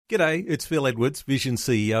G'day, it's Phil Edwards, Vision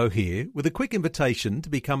CEO here, with a quick invitation to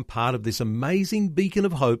become part of this amazing beacon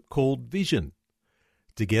of hope called Vision.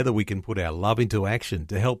 Together we can put our love into action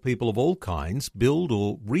to help people of all kinds build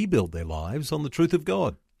or rebuild their lives on the truth of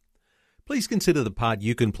God. Please consider the part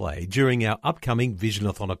you can play during our upcoming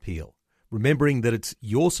Visionathon appeal, remembering that it's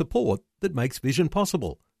your support that makes Vision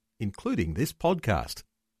possible, including this podcast.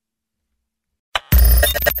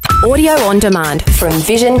 Audio on demand from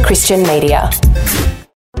Vision Christian Media.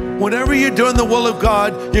 Whenever you're doing the will of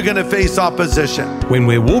God, you're going to face opposition. When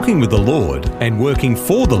we're walking with the Lord and working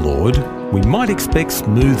for the Lord, we might expect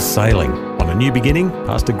smooth sailing. On A New Beginning,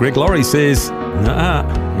 Pastor Greg Laurie says,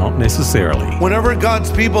 not necessarily. Whenever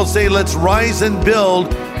God's people say, let's rise and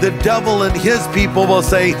build, the devil and his people will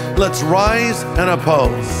say, let's rise and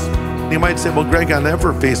oppose. You might say, well, Greg, I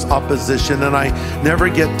never face opposition and I never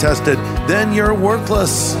get tested. Then you're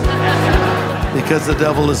worthless. Because the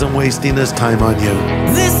devil isn't wasting his time on you.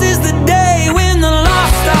 This is the day when the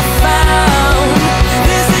lost are found.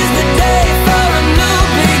 This is the day for a new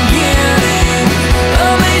beginning.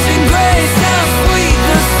 Amazing grace, how sweet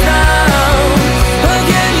the sound.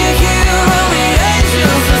 Again you hear all the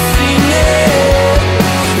angels are singing.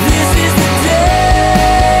 This is the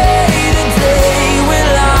day when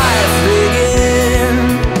life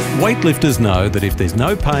begins. Weightlifters know that if there's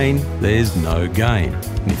no pain, there's no gain.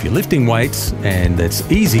 And if you're lifting weights and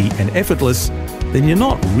that's easy and effortless, then you're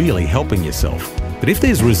not really helping yourself. But if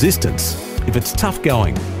there's resistance, if it's tough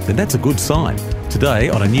going, then that's a good sign. Today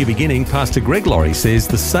on A New Beginning, Pastor Greg Laurie says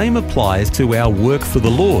the same applies to our work for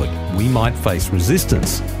the Lord. We might face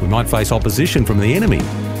resistance. We might face opposition from the enemy.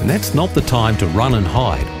 And that's not the time to run and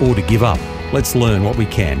hide or to give up. Let's learn what we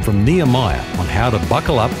can from Nehemiah on how to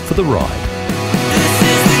buckle up for the ride. This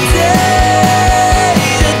is the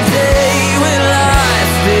day when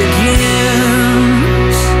life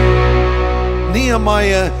begins.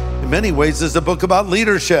 Nehemiah, in many ways, is a book about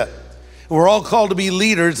leadership. We're all called to be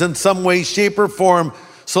leaders in some way, shape, or form.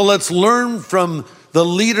 So let's learn from the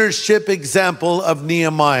leadership example of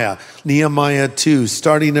Nehemiah. Nehemiah 2,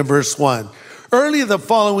 starting in verse 1. Early the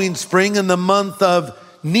following spring, in the month of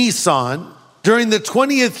Nisan, during the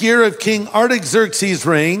 20th year of King Artaxerxes'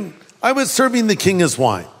 reign, I was serving the king his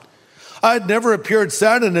wine. I had never appeared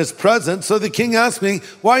sad in his presence, so the king asked me,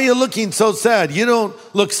 why are you looking so sad? You don't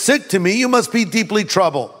look sick to me. You must be deeply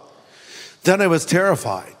troubled. Then I was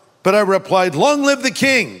terrified, but I replied, long live the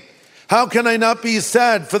king. How can I not be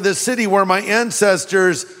sad? For the city where my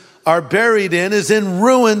ancestors are buried in is in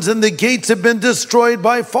ruins and the gates have been destroyed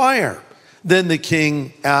by fire. Then the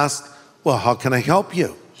king asked, well, how can I help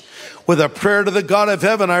you? With a prayer to the God of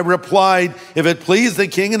heaven, I replied, if it please the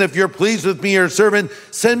king, and if you're pleased with me, your servant,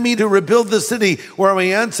 send me to rebuild the city where my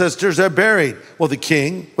ancestors are buried. Well, the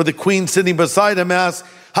king, with the queen sitting beside him, asked,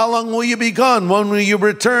 how long will you be gone? When will you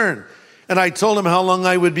return? And I told him how long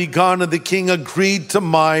I would be gone, and the king agreed to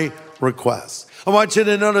my request. I want you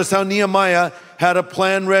to notice how Nehemiah had a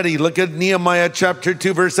plan ready. Look at Nehemiah chapter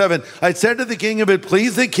 2, verse 7. I said to the king, if it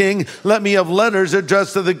please the king, let me have letters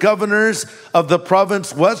addressed to the governors of the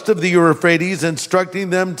province west of the Euphrates, instructing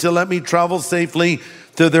them to let me travel safely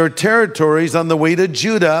to their territories on the way to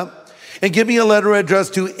Judah. And give me a letter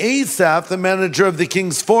addressed to Asaph, the manager of the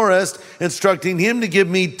king's forest, instructing him to give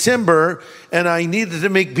me timber. And I needed to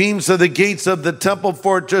make beams for the gates of the temple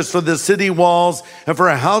fortress, for the city walls, and for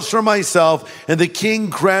a house for myself. And the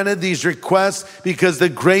king granted these requests because the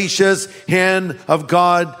gracious hand of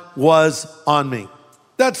God was on me.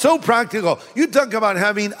 That's so practical. You talk about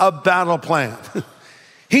having a battle plan.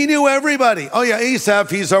 He knew everybody. Oh yeah, Asaph,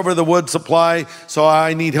 he's over the wood supply, so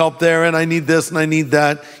I need help there, and I need this, and I need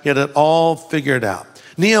that. He had it all figured out.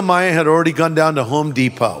 Nehemiah had already gone down to Home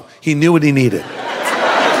Depot. He knew what he needed.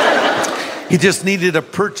 He just needed a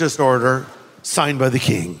purchase order signed by the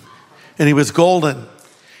king, and he was golden.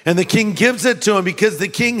 And the king gives it to him because the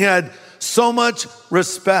king had so much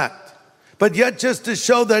respect. But yet, just to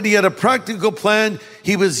show that he had a practical plan,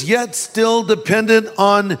 he was yet still dependent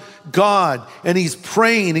on God. And he's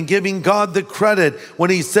praying and giving God the credit when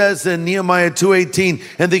he says in Nehemiah 2:18,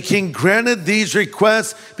 and the king granted these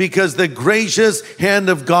requests because the gracious hand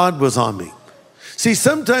of God was on me. See,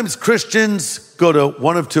 sometimes Christians go to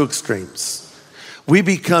one of two extremes. We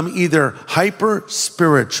become either hyper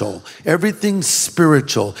spiritual, everything's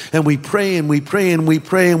spiritual, and we pray and we pray and we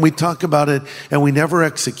pray and we talk about it and we never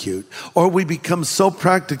execute. Or we become so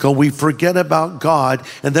practical, we forget about God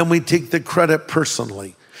and then we take the credit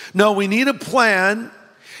personally. No, we need a plan,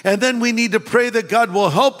 and then we need to pray that God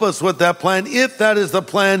will help us with that plan if that is the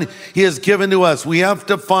plan he has given to us. We have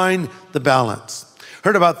to find the balance.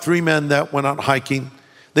 Heard about 3 men that went out hiking.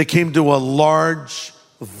 They came to a large,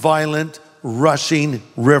 violent rushing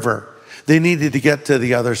river. They needed to get to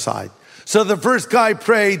the other side. So the first guy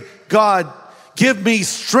prayed, God, give me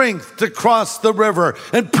strength to cross the river.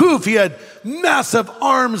 And poof, he had massive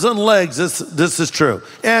arms and legs. This is true.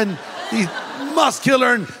 And he's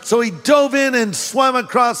muscular. And so he dove in and swam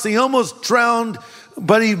across. He almost drowned,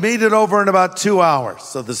 but he made it over in about 2 hours.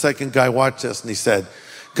 So the second guy watched this and he said,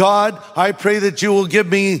 God, I pray that you will give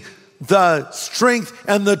me the strength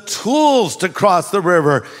and the tools to cross the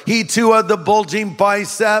river. He too had the bulging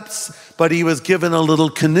biceps, but he was given a little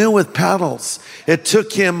canoe with paddles. It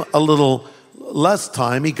took him a little less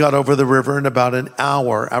time. He got over the river in about an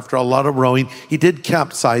hour after a lot of rowing. He did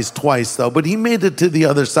capsize twice though, but he made it to the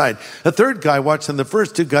other side. A third guy watching the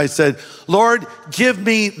first two guys said, Lord, give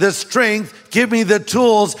me the strength, give me the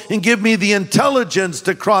tools, and give me the intelligence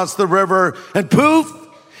to cross the river. And poof,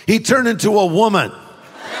 he turned into a woman.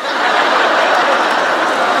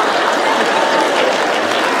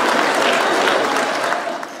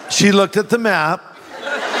 She looked at the map,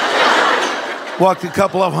 walked a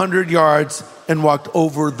couple of 100 yards, and walked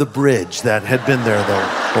over the bridge that had been there the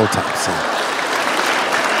whole time. So,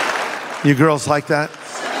 you girls like that?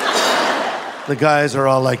 The guys are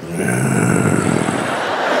all like,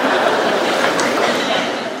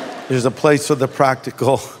 there's a place for the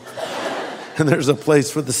practical, and there's a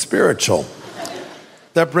place for the spiritual.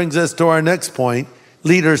 That brings us to our next point.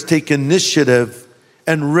 Leaders take initiative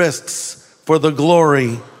and risks for the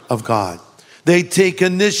glory of God. They take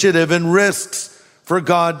initiative and risks for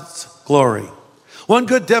God's glory. One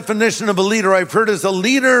good definition of a leader I've heard is a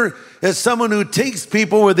leader is someone who takes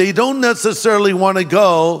people where they don't necessarily want to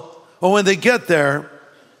go, or when they get there,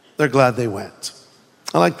 they're glad they went.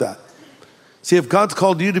 I like that. See, if God's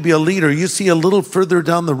called you to be a leader, you see a little further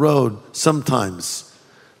down the road sometimes,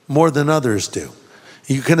 more than others do.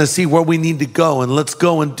 You kind of see where we need to go, and let's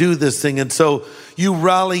go and do this thing. And so you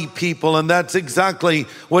rally people, and that's exactly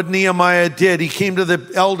what Nehemiah did. He came to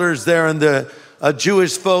the elders there and the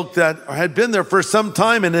Jewish folk that had been there for some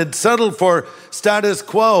time and had settled for status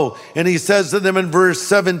quo. And he says to them in verse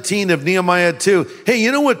 17 of Nehemiah 2, hey,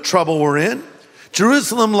 you know what trouble we're in?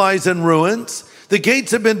 Jerusalem lies in ruins. The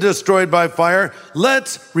gates have been destroyed by fire.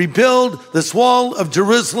 Let's rebuild this wall of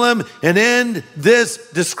Jerusalem and end this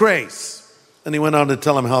disgrace. And he went on to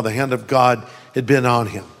tell him how the hand of God had been on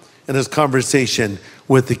him in his conversation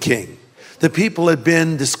with the king. The people had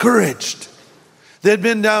been discouraged. They had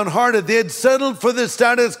been downhearted. They had settled for the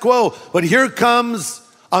status quo. But here comes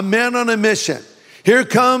a man on a mission. Here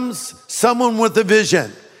comes someone with a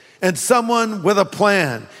vision and someone with a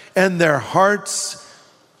plan. And their hearts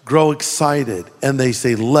grow excited. And they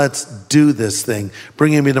say, let's do this thing.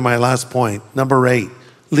 Bringing me to my last point. Number 8,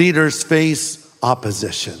 leaders face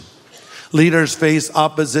opposition. Leaders face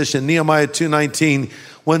opposition. Nehemiah 2:19,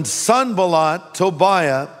 when Sanballat,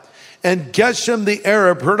 Tobiah, and Geshem the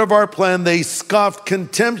Arab heard of our plan, they scoffed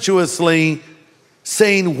contemptuously,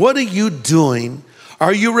 saying, what are you doing?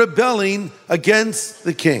 Are you rebelling against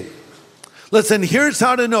the king? Listen, here's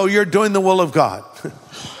how to know you're doing the will of God.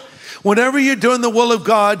 Whenever you're doing the will of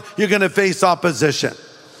God, you're going to face opposition.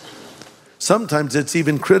 Sometimes it's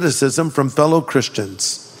even criticism from fellow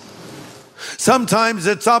Christians. Sometimes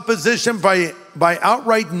it's opposition by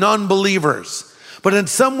outright non-believers. But in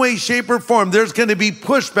some way, shape, or form, there's going to be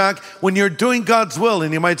pushback when you're doing God's will.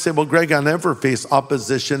 And you might say, well, Greg, I never face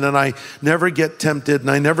opposition, and I never get tempted, and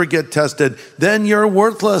I never get tested. Then you're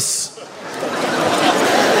worthless.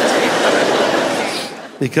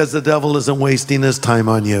 Because the devil isn't wasting his time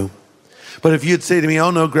on you. But if you'd say to me, oh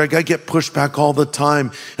no, Greg, I get pushed back all the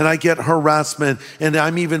time, and I get harassment, and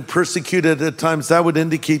I'm even persecuted at times, that would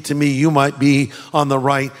indicate to me you might be on the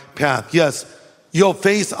right path. Yes, you'll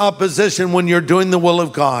face opposition when you're doing the will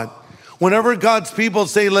of God. Whenever God's people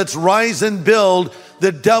say, let's rise and build,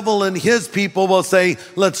 the devil and his people will say,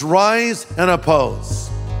 let's rise and oppose.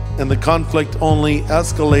 And the conflict only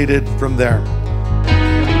escalated from there.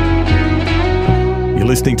 You're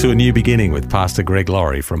listening to A New Beginning with Pastor Greg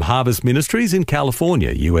Laurie from Harvest Ministries in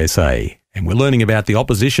California, USA. And we're learning about the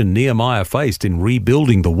opposition Nehemiah faced in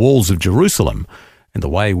rebuilding the walls of Jerusalem and the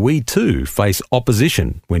way we too face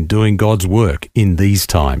opposition when doing God's work in these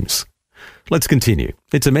times. Let's continue.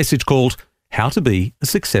 It's a message called How to Be a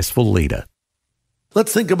Successful Leader.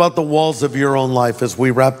 Let's think about the walls of your own life as we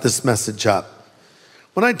wrap this message up.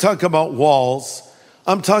 When I talk about walls,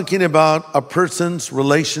 I'm talking about a person's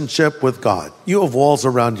relationship with God. You have walls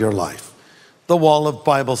around your life. The wall of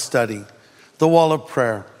Bible study, the wall of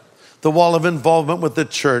prayer, the wall of involvement with the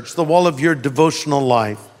church, the wall of your devotional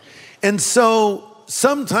life. And so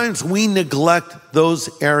sometimes we neglect those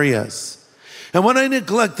areas. And when I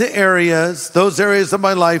neglect those areas of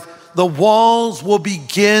my life, the walls will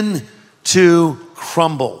begin to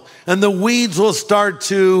crumble. And the weeds will start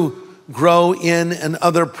to grow in and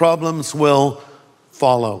other problems will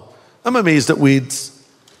follow. I'm amazed at weeds.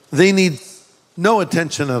 They need no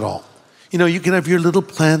attention at all. You know, you can have your little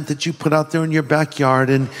plant that you put out there in your backyard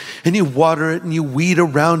and you water it and you weed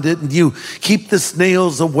around it and you keep the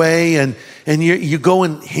snails away and you go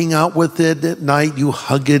and hang out with it at night. You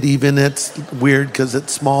hug it even. It's weird because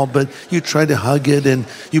it's small, but you try to hug it and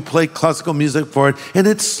you play classical music for it and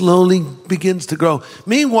it slowly begins to grow.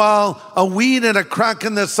 Meanwhile, a weed and a crack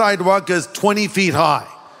in the sidewalk is 20 feet high.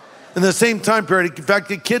 In the same time period, in fact,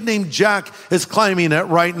 a kid named Jack is climbing it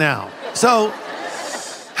right now. So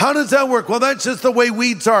how does that work? Well, that's just the way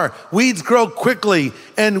weeds are. Weeds grow quickly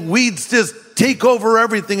and weeds just take over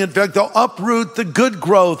everything. In fact, they'll uproot the good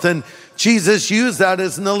growth. And Jesus used that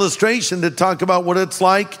as an illustration to talk about what it's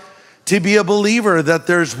like to be a believer, that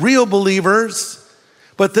there's real believers,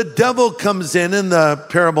 but the devil comes in the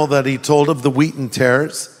parable that he told of the wheat and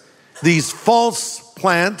tares. These false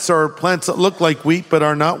plants, or plants that look like wheat but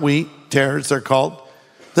are not wheat, tares they're called,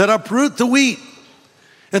 that uproot the wheat.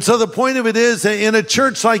 And so the point of it is, in a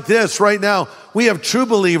church like this right now, we have true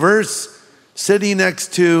believers sitting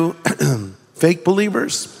next to fake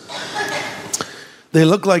believers. They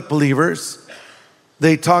look like believers.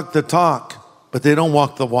 They talk the talk, but they don't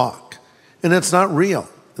walk the walk. And it's not real.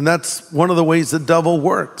 And that's one of the ways the devil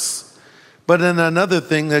works. But then another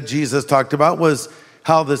thing that Jesus talked about was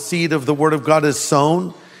how the seed of the word of God is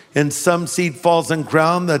sown. And some seed falls in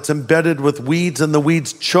ground that's embedded with weeds, and the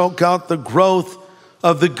weeds choke out the growth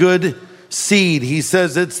of the good seed. He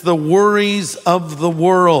says it's the worries of the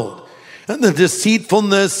world and the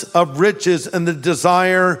deceitfulness of riches and the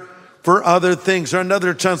desire for other things. Or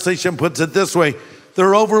another translation puts it this way: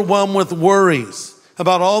 they're overwhelmed with worries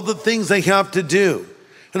about all the things they have to do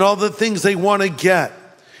and all the things they want to get.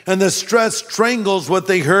 And the stress strangles what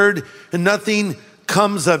they heard and nothing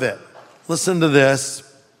comes of it. Listen to this.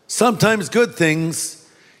 Sometimes good things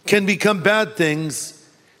can become bad things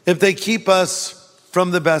if they keep us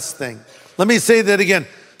from the best thing. Let me say that again.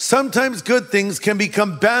 Sometimes good things can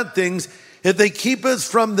become bad things if they keep us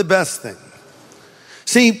from the best thing.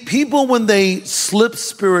 See, people, when they slip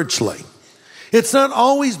spiritually, it's not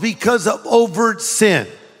always because of overt sin.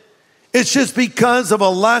 It's just because of a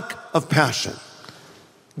lack of passion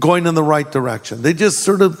going in the right direction. They just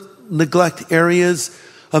sort of neglect areas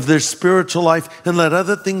of their spiritual life and let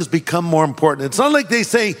other things become more important. It's not like they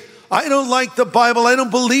say, I don't like the Bible, I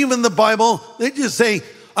don't believe in the Bible. They just say,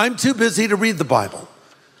 I'm too busy to read the Bible.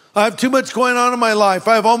 I have too much going on in my life.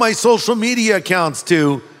 I have all my social media accounts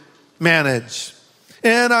to manage.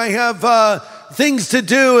 And I have things to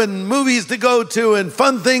do and movies to go to and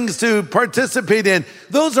fun things to participate in.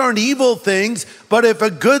 Those aren't evil things, but if a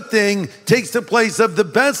good thing takes the place of the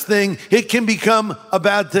best thing, it can become a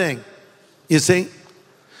bad thing. You see?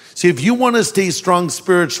 See, if you want to stay strong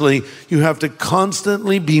spiritually, you have to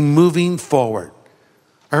constantly be moving forward.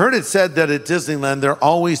 I heard it said that at Disneyland, they're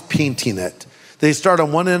always painting it. They start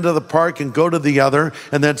on one end of the park and go to the other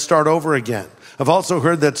and then start over again. I've also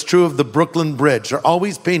heard that's true of the Brooklyn Bridge. They're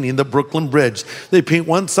always painting the Brooklyn Bridge. They paint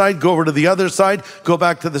one side, go over to the other side, go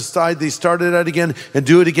back to the side they started at again and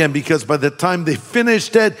do it again, because by the time they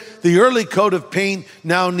finished it, the early coat of paint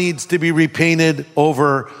now needs to be repainted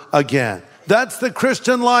over again. That's the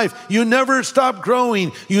Christian life. You never stop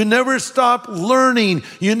growing. You never stop learning.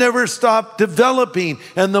 You never stop developing.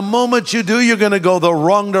 And the moment you do, you're going to go the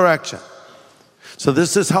wrong direction. So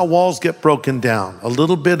this is how walls get broken down, a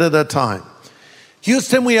little bit at a time.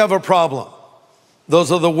 Houston, we have a problem.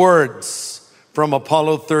 Those are the words from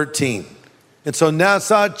Apollo 13. And so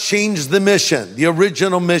NASA changed the mission. The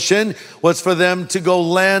original mission was for them to go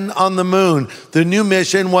land on the moon. The new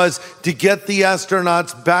mission was to get the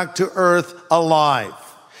astronauts back to Earth alive.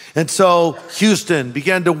 And so Houston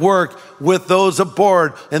began to work with those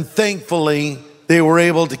aboard, and thankfully they were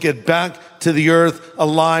able to get back to the Earth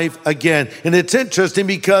alive again. And it's interesting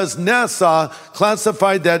because NASA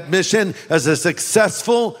classified that mission as a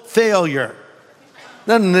successful failure.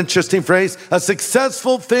 Isn't that an interesting phrase? A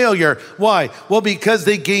successful failure. Why? Well, because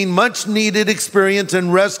they gained much needed experience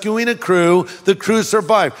in rescuing a crew. The crew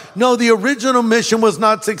survived. No, the original mission was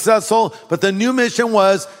not successful, but the new mission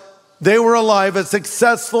was. They were alive, a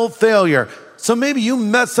successful failure. So maybe you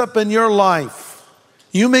mess up in your life.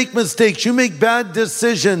 You make mistakes, you make bad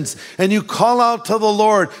decisions, and you call out to the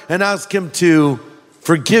Lord and ask Him to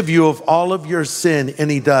forgive you of all of your sin,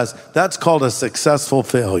 and He does. That's called a successful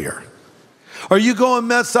failure. Or you go and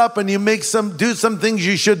mess up and you do some things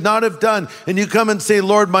you should not have done, and you come and say,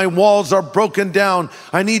 Lord, my walls are broken down.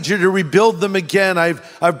 I need you to rebuild them again.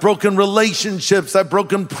 I've broken relationships. I've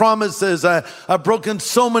broken promises. I've broken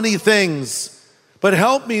so many things. But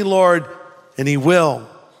help me, Lord. And he will.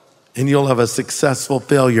 And you'll have a successful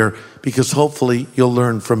failure because hopefully you'll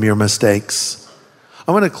learn from your mistakes.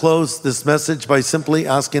 I want to close this message by simply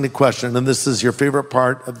asking a question. And this is your favorite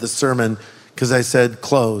part of the sermon, because I said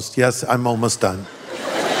closed. Yes, I'm almost done.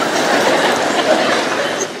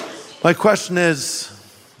 My question is,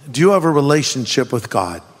 do you have a relationship with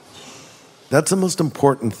God? That's the most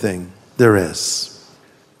important thing there is.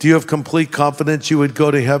 Do you have complete confidence you would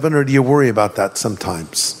go to heaven, or do you worry about that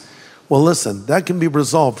sometimes? Well, listen, that can be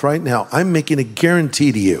resolved right now. I'm making a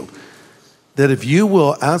guarantee to you that if you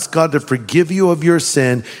will ask God to forgive you of your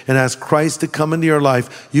sin and ask Christ to come into your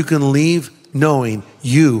life, you can leave knowing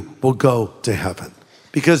you will go to heaven.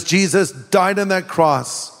 Because Jesus died on that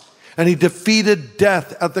cross and he defeated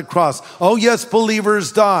death at the cross. Oh yes,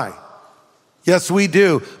 believers die. Yes, we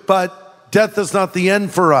do. But death is not the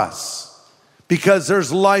end for us, because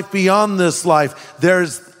there's life beyond this life.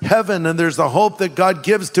 There's heaven, and there's the hope that God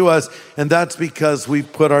gives to us. And that's because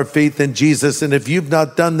we've put our faith in Jesus. And if you've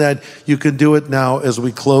not done that, you can do it now as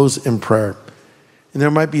we close in prayer. And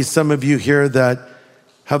there might be some of you here that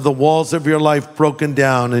have the walls of your life broken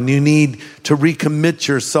down and you need to recommit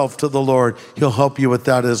yourself to the Lord. He'll help you with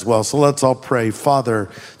that as well. So let's all pray. Father,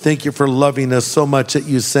 thank you for loving us so much that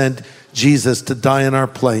you sent Jesus to die in our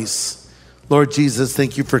place. Lord Jesus,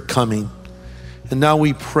 thank you for coming. And now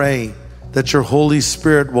we pray that your Holy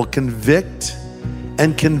Spirit will convict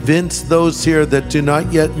and convince those here that do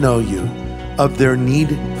not yet know you of their need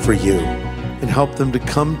for you, and help them to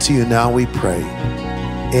come to you now, we pray.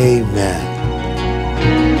 Amen.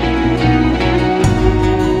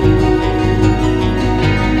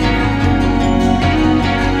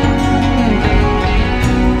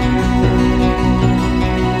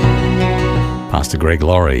 Pastor Greg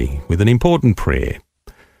Laurie with an important prayer.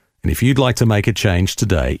 And if you'd like to make a change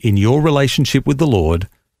today in your relationship with the Lord,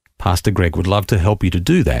 Pastor Greg would love to help you to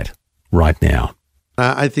do that right now.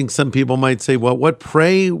 I think some people might say, well,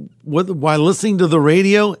 while listening to the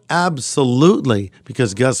radio? Absolutely.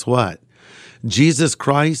 Because guess what? Jesus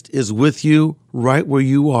Christ is with you right where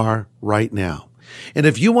you are right now. And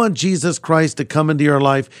if you want Jesus Christ to come into your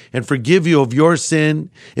life and forgive you of your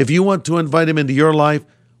sin, if you want to invite him into your life,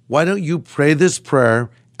 why don't you pray this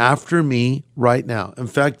prayer after me right now? In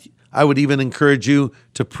fact, I would even encourage you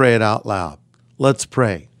to pray it out loud. Let's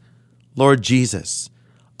pray. Lord Jesus,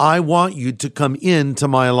 I want you to come into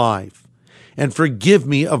my life and forgive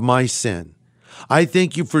me of my sin. I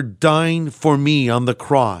thank you for dying for me on the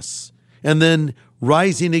cross and then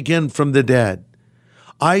rising again from the dead.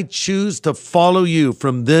 I choose to follow you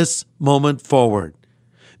from this moment forward.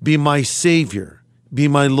 Be my Savior, be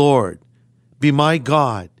my Lord, be my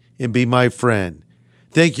God, and be my friend.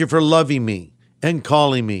 Thank you for loving me and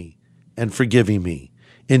calling me and forgiving me.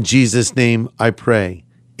 In Jesus' name I pray.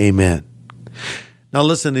 Amen. Now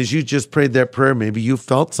listen, as you just prayed that prayer, maybe you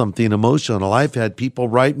felt something emotional. I've had people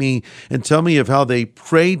write me and tell me of how they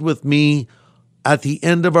prayed with me at the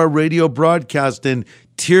end of our radio broadcast and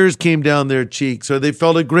tears came down their cheeks, or they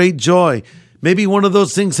felt a great joy. Maybe one of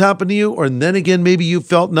those things happened to you, or then again, maybe you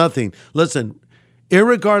felt nothing. Listen,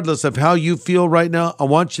 irregardless of how you feel right now, I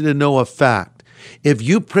want you to know a fact. If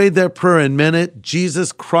you prayed that prayer and meant it,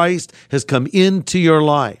 Jesus Christ has come into your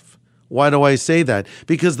life. Why do I say that?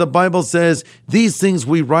 Because the Bible says, these things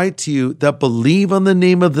we write to you that believe on the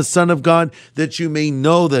name of the Son of God, that you may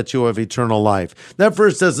know that you have eternal life. That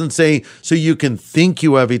verse doesn't say, so you can think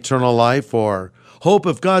you have eternal life, or hope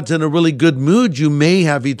if God's in a really good mood, you may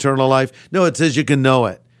have eternal life. No, it says you can know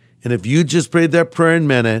it. And if you just prayed that prayer and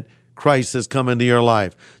meant it, Christ has come into your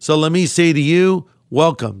life. So let me say to you,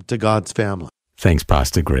 welcome to God's family. Thanks,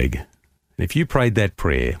 Pastor Greg. And if you prayed that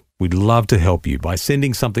prayer, we'd love to help you by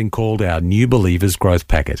sending something called our New Believers Growth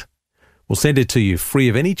Packet. We'll send it to you free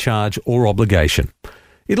of any charge or obligation.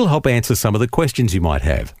 It'll help answer some of the questions you might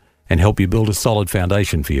have and help you build a solid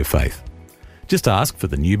foundation for your faith. Just ask for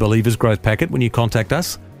the New Believers Growth Packet when you contact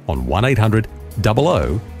us on 1800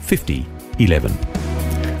 00 50 11.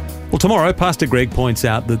 Well, tomorrow, Pastor Greg points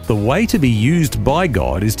out that the way to be used by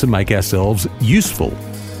God is to make ourselves useful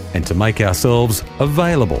and to make ourselves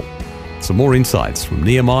available. Some more insights from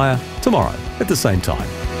Nehemiah tomorrow at the same time.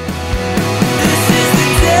 This is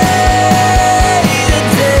the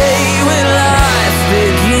day when life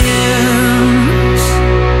begins.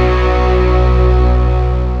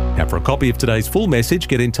 Now, for a copy of today's full message,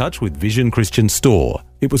 get in touch with Vision Christian Store.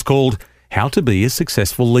 It was called How to Be a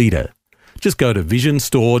Successful Leader. Just go to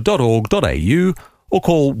visionstore.org.au or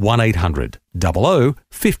call 1800 00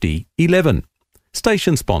 50 11.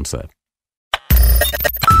 Station sponsor.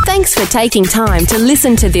 Thanks for taking time to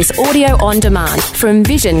listen to this audio on demand from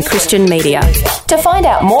Vision Christian Media. To find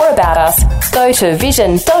out more about us, go to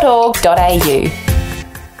vision.org.au.